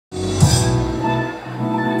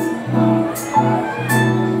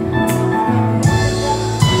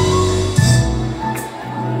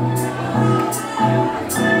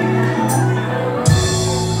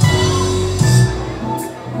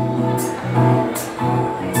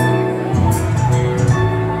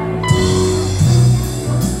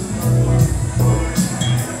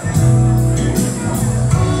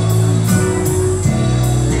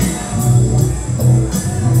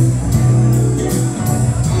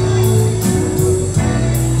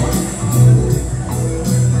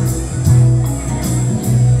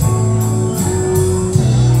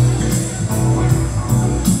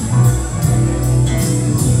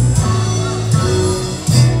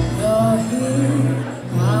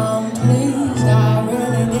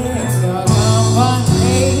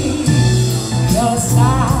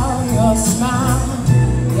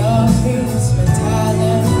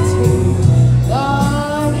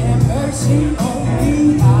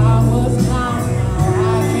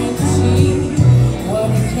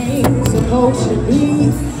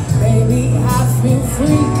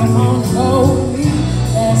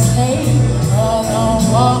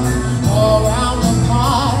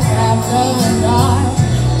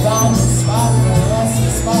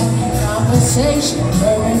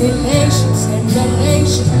Relation,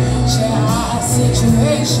 stimulation, share our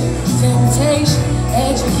situation, temptation,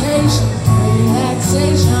 education,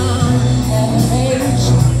 relaxation,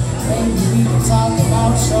 elevation. Maybe we can talk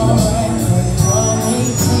about your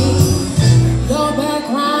 118. Your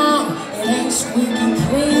background, it ain't squeaky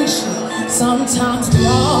clean shit. Sometimes we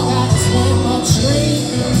all gotta swim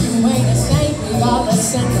upstream. You ain't a saint, we all a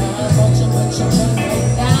sinner. But you put your way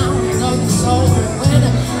down. You know you're so a winner.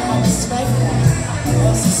 I respect that.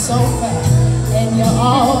 Cause it's so fat, and you're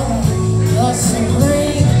all that, you're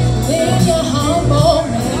supreme, then you're humble,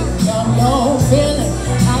 man, I'm your feeling,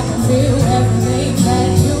 I can feel everything that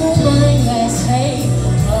you bring. Let's take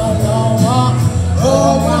a long walk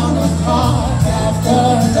around the park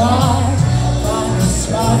after dark, find a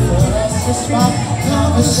spot for us to spark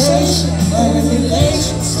conversation,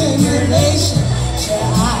 relation, stimulation, share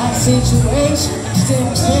our situation,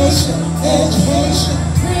 temptation, education,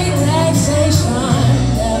 relaxation,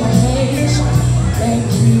 elevation.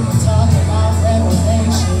 Maybe we can talk about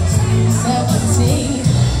Revelations 17.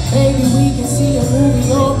 Maybe we can see a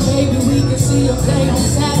movie, or maybe we can see a play on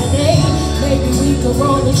Saturday. Maybe we could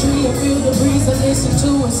roll a tree and feel the breeze and listen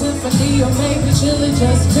to a symphony, or maybe chill and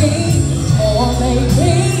just be. Or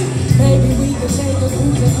maybe we could take a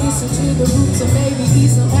cruise and listen to the roots, and maybe eat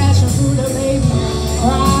some passion fruit, or maybe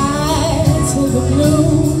cry to the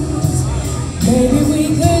blues. Maybe we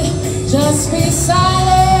could just be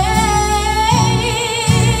silent.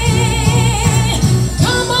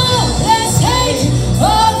 Come on, let's take a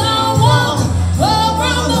long walk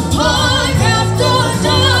around the park after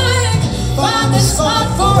dark. Find a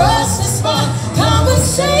spot for us to spark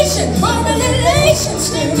conversation, relation,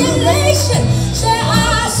 stimulation, share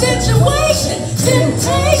our situation,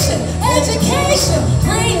 temptation, education,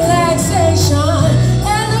 relaxation,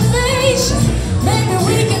 elevation. Maybe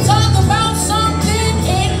we can talk about something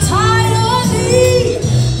entirely.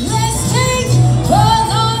 Let's take a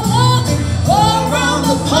long walk around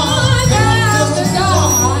the park after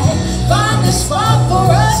dark. Find a spot for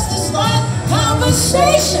us to spark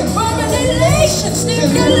conversation, relation,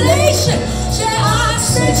 stimulation, share our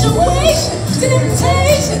situation,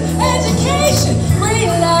 temptation, education,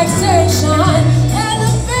 relaxation,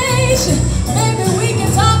 elevation. Maybe we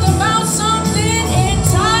can talk about something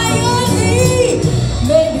entirely.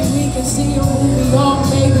 Maybe we can see a movie, or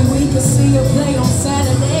maybe we can see a play on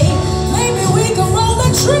Saturday. Maybe we can roll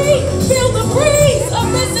a tree, feel the breeze, or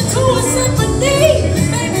listen to a symphony.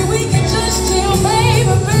 Maybe we can just chill,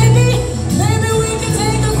 baby. Maybe we can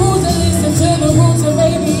take a cruise and listen to the roots, and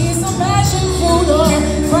maybe eat some passion fruit, or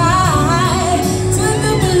cry to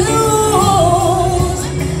the blues.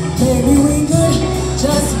 Maybe we could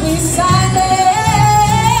just be silent.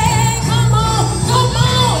 Come on,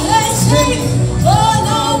 let's take a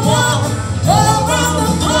long walk around the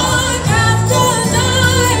park after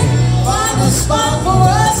dark. Find a spot for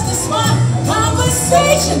us to spark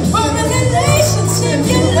conversation, relation,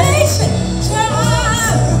 stimulation,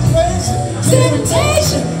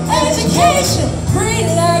 temptation, education,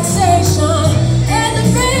 relaxation,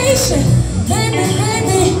 elevation.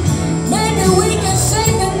 Maybe we can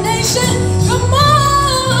save the nation. Come on.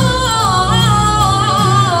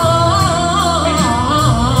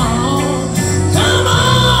 Come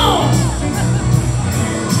on.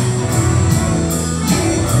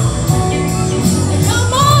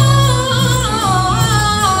 Come on.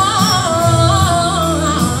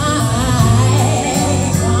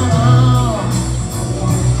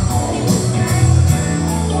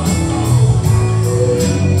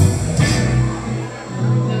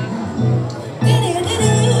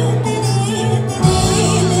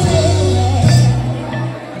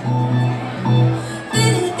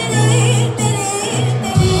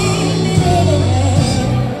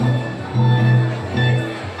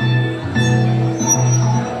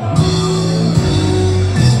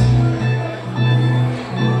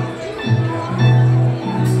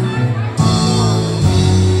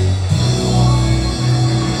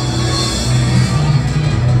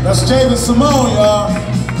 That's Jaevyn Symone, y'all.